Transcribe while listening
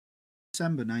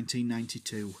December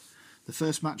 1992. The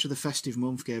first match of the festive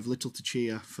month gave little to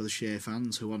cheer for the Shay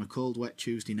fans, who on a cold wet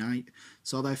Tuesday night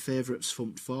saw their favourites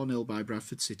thumped 4-0 by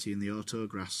Bradford City in the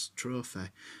Autograss Trophy,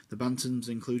 the Bantams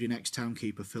including ex-town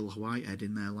keeper Phil Whitehead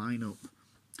in their line-up.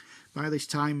 By this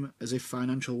time, as if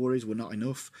financial worries were not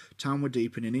enough, Town were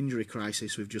deep in an injury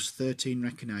crisis with just 13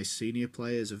 recognised senior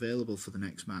players available for the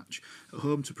next match, at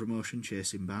home to promotion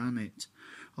chasing Barnet.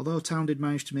 Although Town did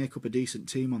manage to make up a decent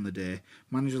team on the day,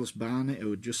 managerless Barnet, who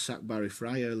had just sacked Barry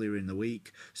Fry earlier in the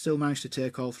week, still managed to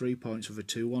take all 3 points with a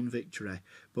 2-1 victory,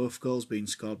 both goals being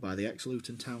scored by the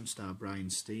ex-Luton Town star Brian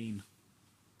Steen.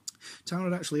 Town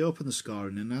had actually opened the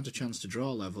scoring and had a chance to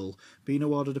draw level, being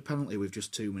awarded a penalty with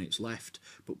just 2 minutes left,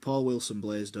 but Paul Wilson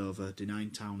blazed over,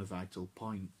 denying Town a vital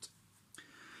point.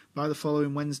 By the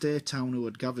following Wednesday, Town, who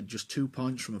had gathered just 2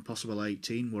 points from a possible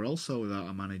 18, were also without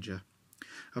a manager.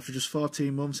 After just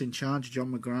 14 months in charge,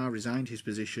 John McGrath resigned his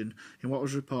position in what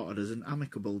was reported as an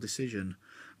amicable decision.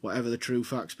 Whatever the true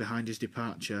facts behind his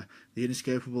departure, the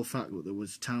inescapable fact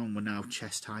that Town were now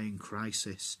chest-high in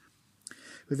crisis.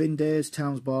 Within days,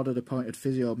 Town's board had appointed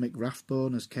physio Mick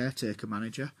Rathbone as caretaker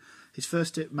manager, his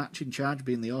first match in charge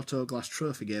being the Autoglass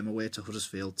Trophy game away to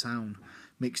Huddersfield Town.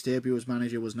 Mick's debut as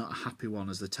manager was not a happy one,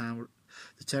 as the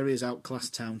Terriers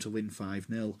outclassed Town to win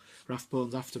 5-0,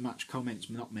 Rathbone's after-match comments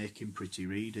not making pretty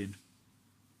reading.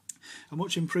 A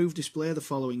much improved display the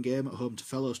following game at home to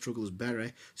fellow strugglers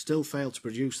Bury still failed to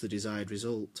produce the desired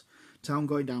result, Town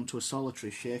going down to a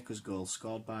solitary Shakers goal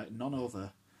scored by none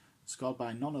other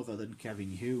than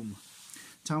Kevin Hume.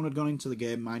 Town had gone into the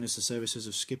game minus the services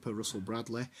of skipper Russell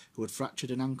Bradley, who had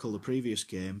fractured an ankle the previous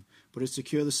game, but had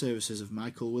secured the services of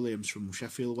Michael Williams from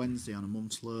Sheffield Wednesday on a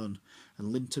month's loan,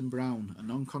 and Linton Brown, a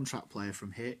non-contract player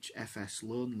from H.F.S.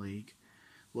 Loans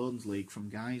League from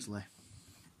Guiseley.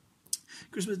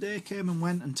 Christmas Day came and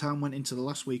went, and Town went into the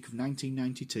last week of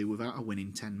 1992 without a win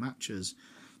in 10 matches.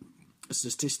 A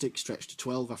statistic stretched to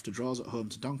 12 after draws at home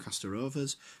to Doncaster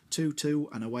Rovers, 2-2,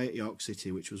 and away at York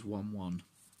City, which was 1-1.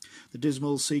 The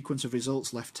dismal sequence of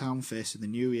results left Town facing the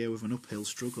new year with an uphill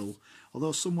struggle,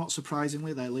 although somewhat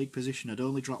surprisingly their league position had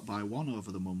only dropped by 1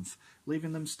 over the month,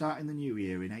 leaving them starting the new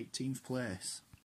year in 18th place.